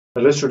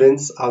Hello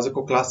students,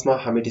 आजको क्लासमा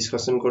हामी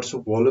डिस्कसन गर्छौं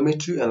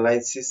भोलोमेट्री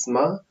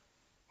एनालाइसिसमा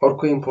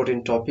अर्को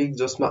इम्पोर्टेन्ट टपिक,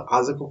 जसमा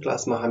आजको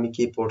क्लासमा हामी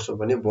के पढ्छौं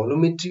भने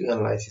भोलोमेट्री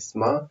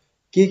एनालाइसिसमा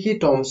के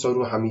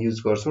टर्म्सहरु हामी युज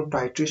गर्छौं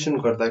टाइट्रेसन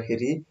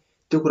गर्दाखेरि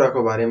त्यो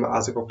कुराको बारेमा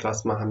आजको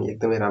क्लासमा हामी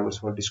एकदमै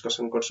राम्रोसँग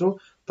डिस्कसन गर्छौं।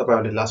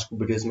 तपाईहरुले लास्टको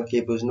भिडियोजमा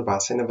के बुझ्नु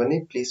भएको छैन भने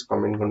प्लिज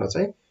कमेन्ट गर्न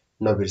चाहिँ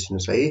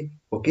नबिर्सिनुस् है।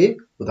 ओके,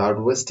 विदाउट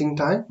वेस्टिङ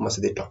टाइम म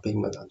सिधै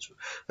टपिकमा जान्छु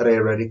र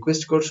एउटा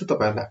रिक्वेस्ट गर्छु,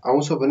 तपाईहरुलाई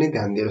आउँछ भने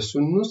ध्यान दिएर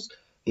सुन्नुस्,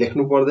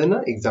 लेख्नु पर्दैन,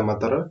 एक्जाममा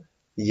तर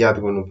याद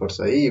गर्नुपर्छ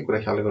है। यो कुरा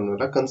ख्याल गर्नु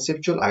होला,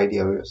 कन्सेप्चुअल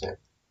आइडिया हो यो चाहिँ,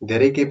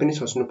 धेरै केही पनि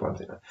सोच्नु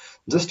पर्दैन।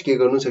 जस्ट के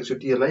गर्नुस्,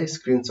 एकचोटी यसलाई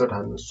स्क्रिनशट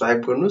हान्नुस्, स्वाइप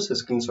गर्नुस्,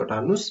 स्क्रिनशट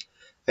हान्नुस्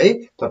है।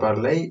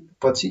 तपाईहरुलाई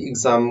पछि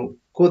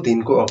एक्जामको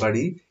दिनको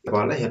अगाडि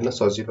तपाईहरुलाई हेर्न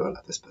सजिलो होला।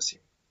 त्यसपछि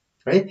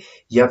है,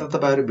 या त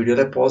तपाईहरु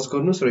भिडियोलाई पज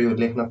गर्नुस् र यो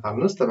लेख्न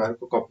थाल्नुस्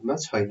तपाईहरुको कपीमा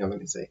छैन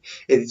भने चाहिँ।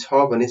 यदि छ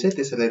भने चाहिँ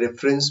त्यसैलाई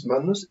रेफरेन्स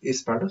बन्नुस्,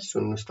 यसबाट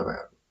सुन्नुस्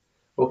तपाईहरु।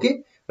 ओके,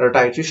 र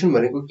टाइट्रेसन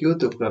भनेको के हो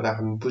त्यो कुरालाई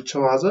हामी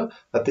बुझ्छौं आज।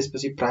 र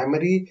त्यसपछि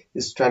प्राइमरी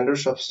स्ट्यान्डर्ड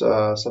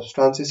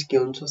सब्स्टान्सेस के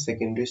हुन्छ,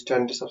 सेकेन्डरी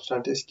स्ट्यान्डर्ड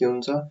सब्स्टान्सेस के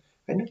हुन्छ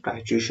हैन।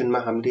 टाइट्रेसनमा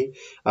हामीले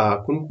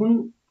कुन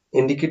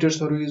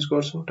इन्डिकेटर्सहरु युज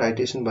गर्छौं।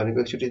 टाइट्रेसन भनेको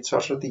एकचोटी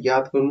सरसर्ती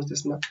याद गर्नुस्,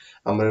 त्यसमा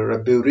हाम्रो एउटा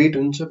ब्युरेट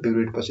हुन्छ,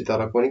 ब्युरेट पछि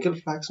तल कोनिकल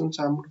फ्ल्याक्स हुन्छ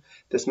हाम्रो,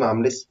 त्यसमा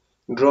हामीले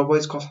ड्रप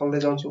वाइज खसाल्दै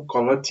जान्छौं,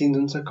 कलर चेन्ज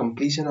हुन्छ,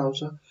 कम्प्लिसन आउँछ।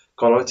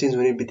 कलर चेन्ज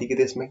हुने बित्तिकै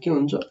त्यसमा के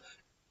हुन्छ,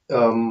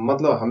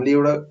 मतलब हामीले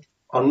एउटा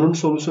अननोन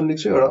सोलुसन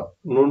लेख्छौं, एउटा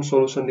नोन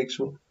सोलुसन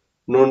लेख्छौं।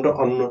 नोन र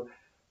अननोन,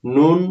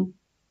 नोन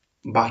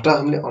बाट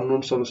हामीले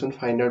अननोन सोलुसन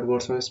फाइन्ड आउट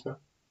गर्छौं। यसमा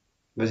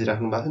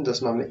बुझिराख्नु भएको छ,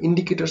 जसमा हामीले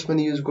इन्डिकेटर्स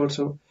पनि युज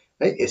गर्छौं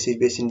है। एसिड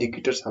बेस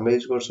इन्डिकेटर्स हामीले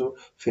युज गर्छौं,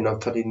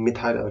 फिनोल्फथालिन,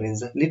 मिथाइल अरेन्ज,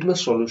 लिटमस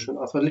सोलुसन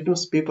अथवा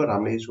लिटमस पेपर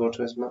हामीले युज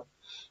गर्छौं यसमा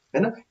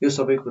हैन। यो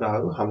सबै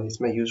कुराहरु हामीले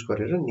यसमा युज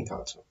गरेर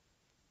निकाल्छौं।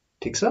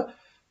 ठीक छ,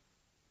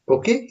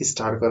 ओके,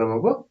 स्टार्ट गरौँ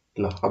अब।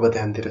 ल, अब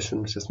ध्यान दिएर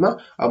सुन्नुस् यसमा।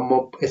 अब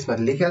म यसमा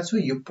लेखेको छु,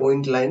 यो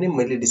पोइन्टलाई नै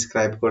मैले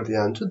डिस्क्राइब गर्दै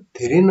जान्छु,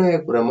 धेरै नयाँ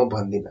कुरा म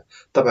भन्दिन।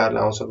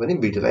 तपाईहरुलाई आउँछ भने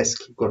भिडियोलाई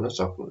स्किप गर्न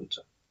सक्नुहुन्छ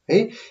है,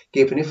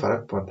 केही पनि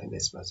फरक पर्दैन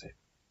यसमा चाहिँ।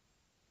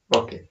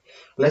 ओके,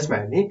 लेट्स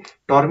हेर्ने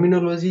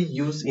terminology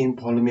use in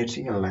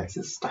भोलोमेट्री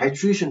analysis.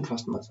 Titration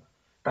फर्स्टमा छ।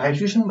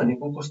 टाइट्रेसन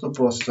भनेको कस्तो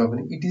प्रोसेस हो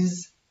भने it is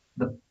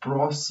the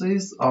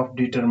process of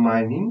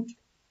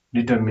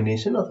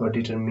determination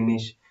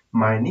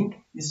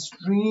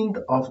strength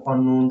of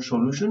unknown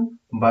solution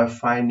by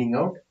finding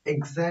out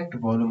exact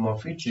volume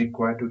of it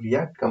required to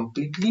react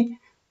completely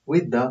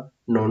with the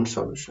known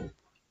solution.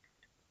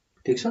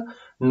 ठीक छ,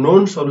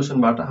 known solution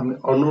बाट हामीले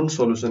unknown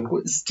solution को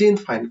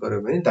strength find गर्यो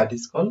भने that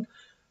is called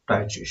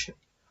titration.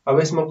 अब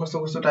यसमा कस्तो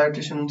कस्तो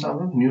टाइट्रेसन हुन्छ,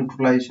 हाम्रो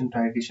न्यूट्रलाइजेसन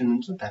टाइट्रेसन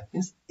हुन्छ। दैट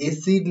मीन्स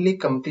एसिडले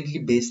कम्प्लिटली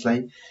बेसलाई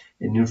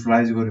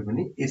न्यूट्रलाइज गर्यो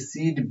भने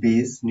एसिड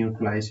बेस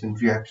न्यूट्रलाइजेसन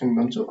रिएक्सन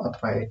भन्छ,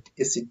 अथवा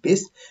एसिड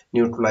बेस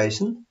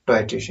न्यूट्रलाइजेसन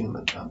टाइट्रेसन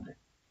भन्छ हामीले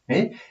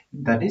है।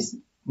 That is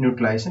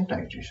न्यूट्रलाइजेसन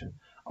titration.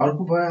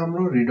 अर्को भयो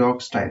हाम्रो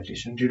रिडक्स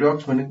टाइट्रेसन।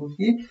 रिडक्स भनेको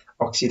के,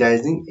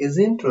 अक्सिडाइजिङ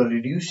एजेन्ट र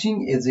रिड्युसिङ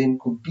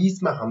एजेन्टको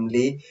बीचमा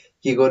हामीले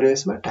के गर्यो,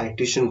 यसमा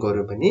टाइट्रेसन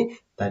गर्यो भने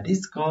that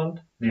is called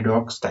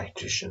Redux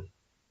titration.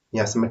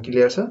 यहाँसम्म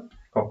क्लियर छ?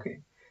 ओके,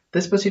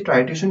 त्यसपछि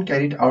titration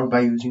carried out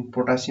by using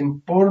potassium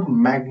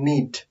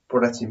परम्याग्नेट।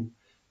 Potassium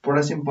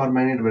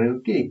परम्याग्नेट भनेको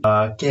के,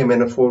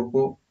 KMnO4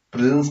 को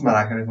प्रेजेन्समा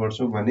राखेर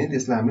गर्छौं भने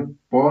त्यसलाई हामी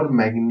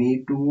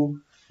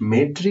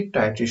परम्याग्नेटोमेट्रिक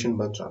टाइट्रेसन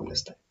भन्छौं हामीले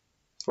यसलाई।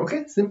 ओके,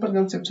 सिम्पल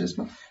कन्सेप्ट छ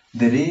यसमा,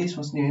 धेरै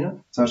सोच्ने हैन,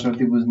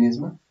 सरसर्ती बुझ्ने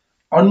यसमा।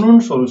 अननोन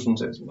सोलुसन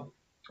छ यसमा।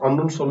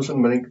 अननोन सोलुसन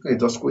भनेको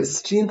जसको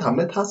स्ट्रेन्थ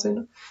हामीलाई थाहा छैन,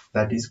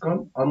 that is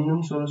called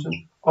unknown solution.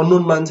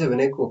 Unknown मान्छे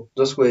भनेको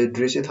जसको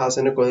एड्रेसै थाहा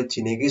छैन, कसले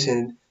चिनेकै छैन,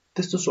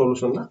 त्यस्तो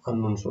सोलुसनलाई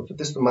अननोन सोल्छ,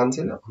 त्यस्तो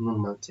मान्छेले अननोन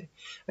मान्छे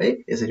है।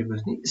 यसरी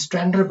बुझ्ने।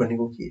 स्ट्यान्डर्ड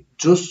भनेको के,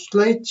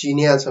 जसलाई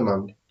चिनिया छ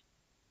हामीले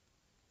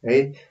है,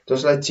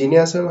 जसलाई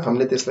चिनिया छ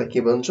हामीले त्यसलाई के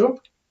भन्छौं,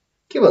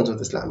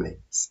 त्यसलाई हामीले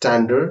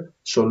स्ट्यान्डर्ड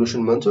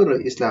सोलुसन भन्छौं, र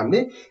यसलाई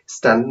हामीले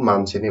स्ट्यान्डर्ड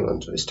मान्छे नै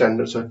भन्छौं।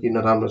 स्ट्यान्डर्ड छ कि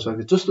नराम्रो छ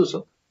कि जस्तो छ,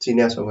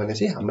 चिनिया छ भने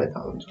चाहिँ हामीलाई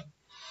थाहा हुन्छ।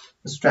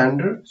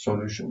 स्ट्यान्डर्ड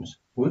सोलुसन्स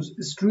हुज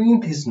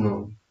स्ट्रेन्थ इज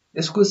नोन,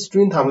 यसको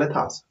स्ट्रेन्थ हामीलाई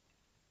थाहा छ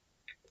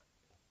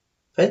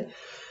है।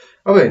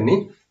 अब हेर्ने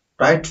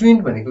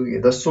टाइट्रेन्ट भनेको के,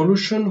 the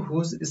solution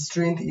whose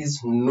strength is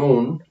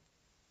known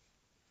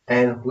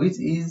and which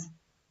is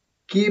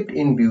capped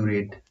in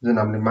burette. जुन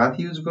हामीले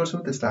माथि युज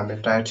गर्छौं त्यसलाई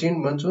हामीले टाइट्रेन्ट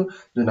भन्छौं,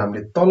 जुन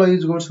हामीले तल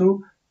युज गर्छौं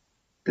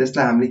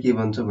त्यसलाई हामीले के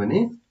भन्छौं भने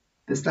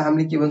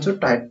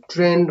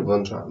टाइट्रेन्ट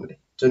भन्छौं हामीले,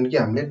 जुन कि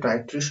हामीले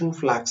टाइट्रेसन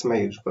फ्ल्याक्समा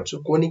युज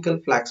गर्छौं, कोनिकल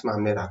फ्ल्याक्समा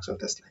हामीले राख्छौं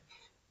त्यसलाई।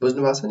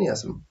 बुझ्नु भएको छ नि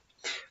यहाँसम्म?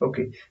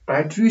 ओके,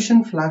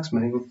 टाइट्रेसन फ्ल्याक्स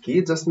भनेको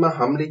के, जसमा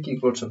हामीले के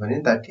गर्छौं भने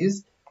that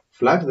is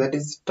फ्ल्याक्स, that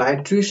is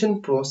titration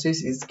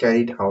process is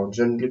carried out,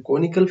 जुनले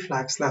conical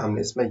फ्ल्याक्सलाई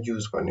हामीले यसमा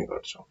युज गर्ने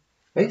गर्छौं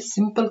है।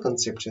 सिम्पल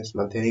कन्सेप्ट छ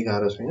यसमा, धेरै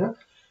गाह्रो छैन।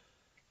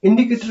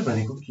 इन्डिकेटर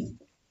भनेको के,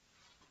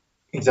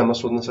 एक्जाममा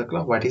सोध्न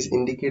सक्ला, व्हाट इज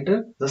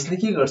इन्डिकेटर, जसले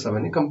के गर्छ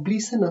भने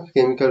completion of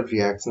chemical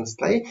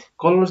रिएक्सन्सलाई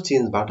colour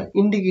चेन्जबाट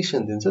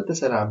indication दिन्छ,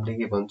 त्यसैले हामीले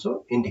के भन्छौं,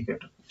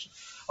 इन्डिकेटर भन्छौं।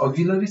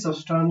 Auxiliary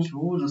substance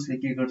हो जसले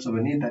के गर्छ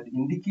भने that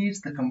indicates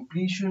the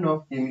completion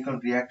of chemical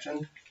reaction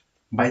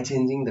by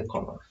changing the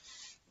color।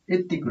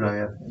 यति कुरा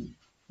याद गर्नु,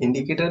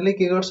 इन्डिकेटरले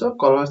के गर्छ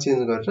कलर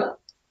चेन्ज गरेर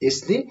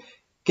यसले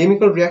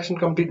केमिकल रिएक्सन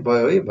कम्प्लिट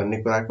भयो है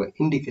भन्ने कुराको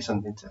इन्डिकेसन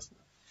दिन्छ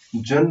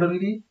यसमा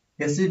generally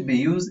acid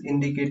use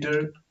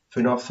indicator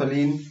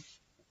phenolphthalein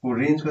को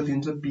रेन्ज कति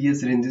हुन्छ pH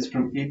ranges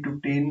from 8 to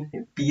 10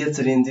 pH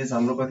ranges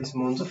हाम्रो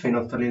कतिसम्म हुन्छ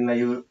फिनोल्फथालीनलाई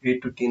यो 8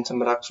 to 10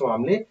 सम्म राख्छौं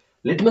हामीले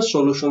लिटमस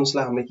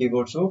सोलुसन्सलाई हामीले के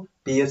गर्छौं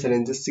pH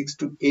रेन्जेस 6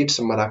 to 8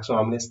 सम्म राख्छौं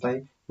हामीले यसलाई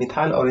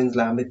मिथाइल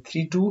ऑरेन्जलाई हामीले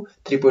 3 to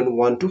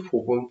 3.1 to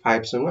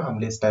 4.5 सँग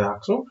हामीले यसलाई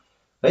राख्छौं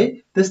है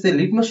त्यस्तै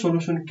litmus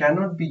solution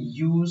cannot be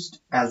used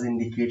as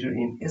indicator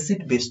in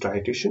acid based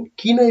titration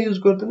किन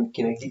युज गर्दैन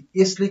किनकि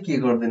यसले के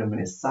गर्दैन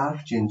भने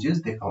शार्प चेन्जेस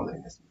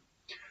देखाउँदैन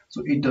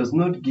so it does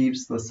not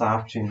gives the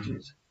sharp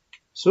changes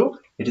so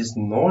it is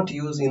not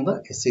used in the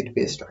acid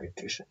based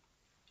titration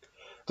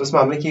त्यसमा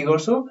हामीले के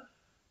गर्छौं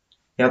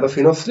या त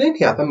फिनोल्फथालीन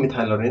या त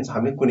मिथाइल ऑरेन्ज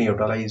हामीले कुनै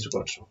एउटालाई युज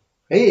गर्छौं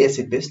है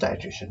एसिड बेस्ड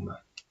टाइट्रेसनमा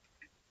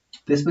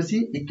त्यसपछि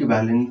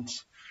इक्विभ्यालेन्ट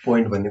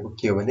पोइन्ट भनेको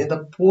के हो भने the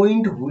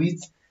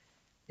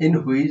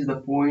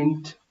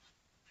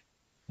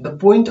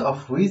point of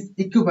which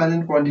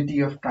equivalent quantity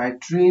of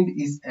titrant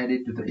is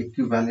added to the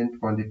equivalent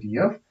quantity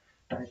of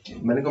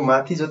titrant भनेको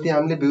माथि जति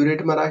हामीले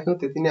ब्युरेटमा राख्यौं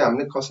त्यति नै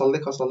हामीले खसल्दै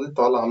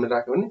तल हामीले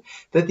राख्यौं भने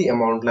त्यति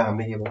अमाउन्टलाई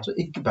हामीले के भन्छौं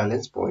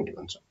इक्विभ्यालेन्स पोइन्ट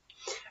भन्छौं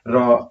र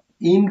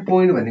एन्ड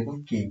पोइन्ट भनेको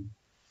के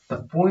the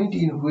point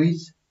in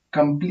which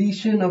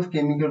completion of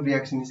chemical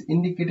reaction is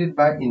indicated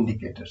by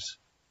indicators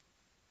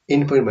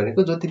and point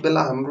भनेको जति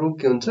बेला हाम्रो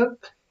के हुन्छ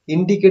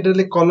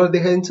इन्डिकेटरले कलर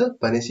देखाइन्छ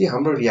भनेसी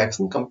हाम्रो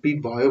रिएक्सन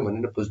कम्प्लिट भयो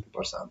भनेर बुझ्नु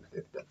पर्छ हामीले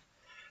त्यति बेला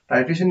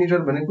टाइट्रेसन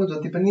एरर भनेको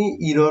जति पनि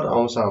एरर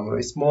आउँछ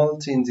हाम्रो small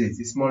changes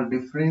small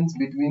difference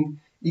between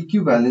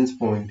equivalence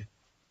point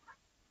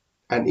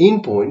and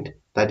and point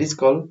that is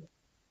called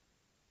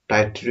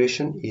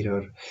titration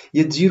error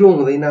यो जीरो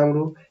हुँदैन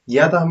हाम्रो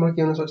या त हाम्रो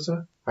के हुन सक्छ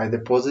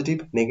आइदर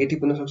पोजिटिभ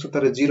नेगेटिभ हुन सक्छ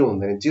तर जीरो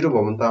हुँदैन जीरो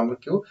भयो भने त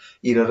हाम्रो के हो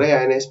एररै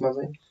आएन यसमा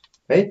चाहिँ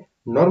है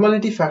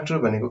नर्मालिटी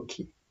फ्याक्टर भनेको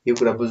के यो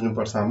कुरा बुझ्नु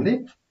पर्छ हामीले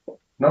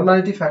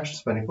नर्मालिटी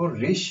फ्याक्टर्स भनेको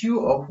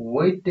ratio of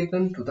weight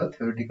taken to the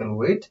theoretical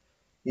weight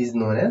is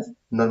known as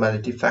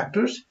normality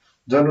factors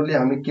generally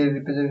हामी के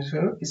रिप्रेजेन्ट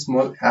गर्छौं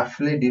स्मल f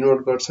ले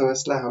डिनोट गर्छौं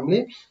यसलाई हामीले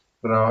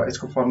र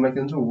यसको फर्मुला के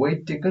हुन्छ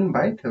weight taken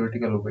by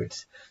theoretical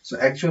weights so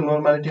actual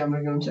normality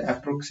हाम्रो के हुन्छ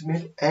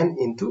एप्रोक्सिमेट n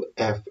इन्टु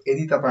f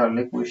यदि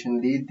तपाईहरुले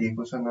क्वेशनले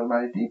दिएको छ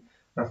नर्मालिटी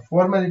र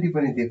फर्मालिटी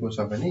पनि दिएको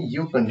छ भने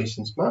यो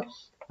कन्डिसन्समा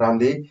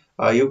हामीले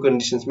यो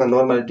कन्डिसन्समा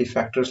नर्मालिटी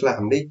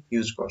फ्याक्टर्सलाई हामीले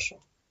युज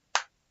गर्छौं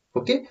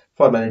ओके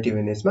फर्मालिटी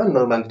भने यसमा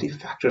नर्मालिटी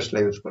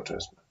फ्याक्टर्सलाई युज गर्छौं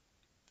यसमा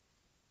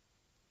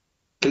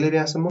क्लियर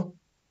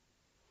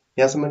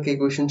यहाँसम्म के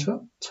क्वेशन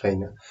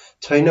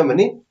छैन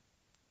भने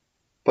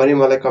पनि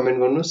मलाई कमेन्ट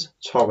गर्नुस्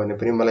छ भने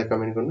पनि मलाई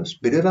कमेन्ट गर्नुस्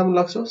भिडियो राम्रो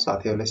लाग्छ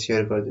साथीहरुलाई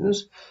शेयर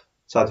गरिदिनुस्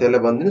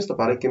साथीहरुलाई भनिदिनुस्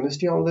तपाईहरुलाई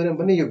केमिस्ट्री आउँदैन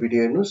भने यो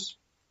भिडियो हेर्नुस्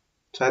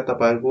सायद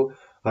तपाईहरुको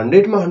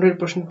 100 मा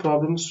 100%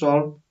 प्रब्लम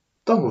सल्भ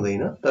त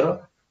हुँदैन तर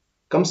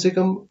कम से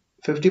कम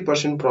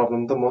 50%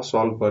 प्रब्लम त म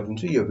सल्भ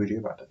गरिदिन्छु यो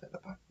भिडियोबाट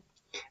तपाईहरु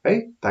है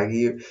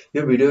ताकि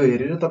यो भिडियो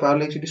हेरेर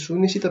तपाईहरुले एक्चुअली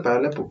सुनेसी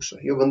तपाईहरुलाई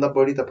पुग्छ यो भन्दा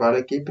बढी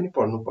तपाईहरुले केही पनि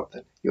पढ्नु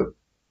पर्दैन यो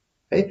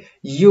है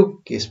यो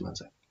केसमा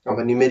चाहिँ अब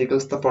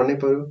न्यूमेरिकल्स त पढ्नै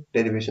पर्यो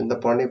डेरिभेसन त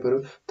पढ्नै पर्यो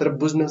तर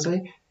बुझ्न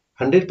चाहिँ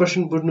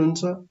 100%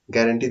 बुझ्नुहुन्छ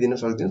ग्यारेन्टी दिन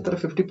सक्दिन तर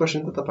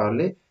 50% त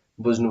तपाईहरुले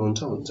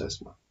बुझ्नुहुन्छ हुन्छ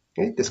यसमा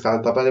है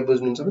त्यसकारण तपाईले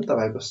बुझ्नुहुन्छ भने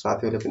तपाईको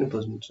साथीहरुले पनि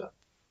बुझ्नुहुन्छ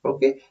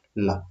ओके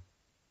ल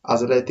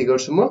आजलाई यति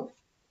गर्छु म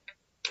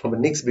अब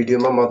नेक्स्ट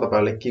भिडियोमा म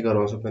तपाईहरुलाई के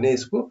गराउँछु भने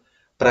यसको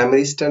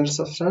primary standard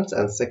substance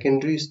and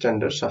secondary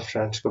standard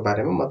substance को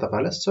बारेमा म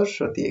तपाईहरुलाई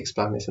सरस्वती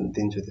एक्सप्लेनेसन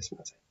दिन्छु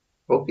त्यसमा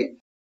चाहिँ ओके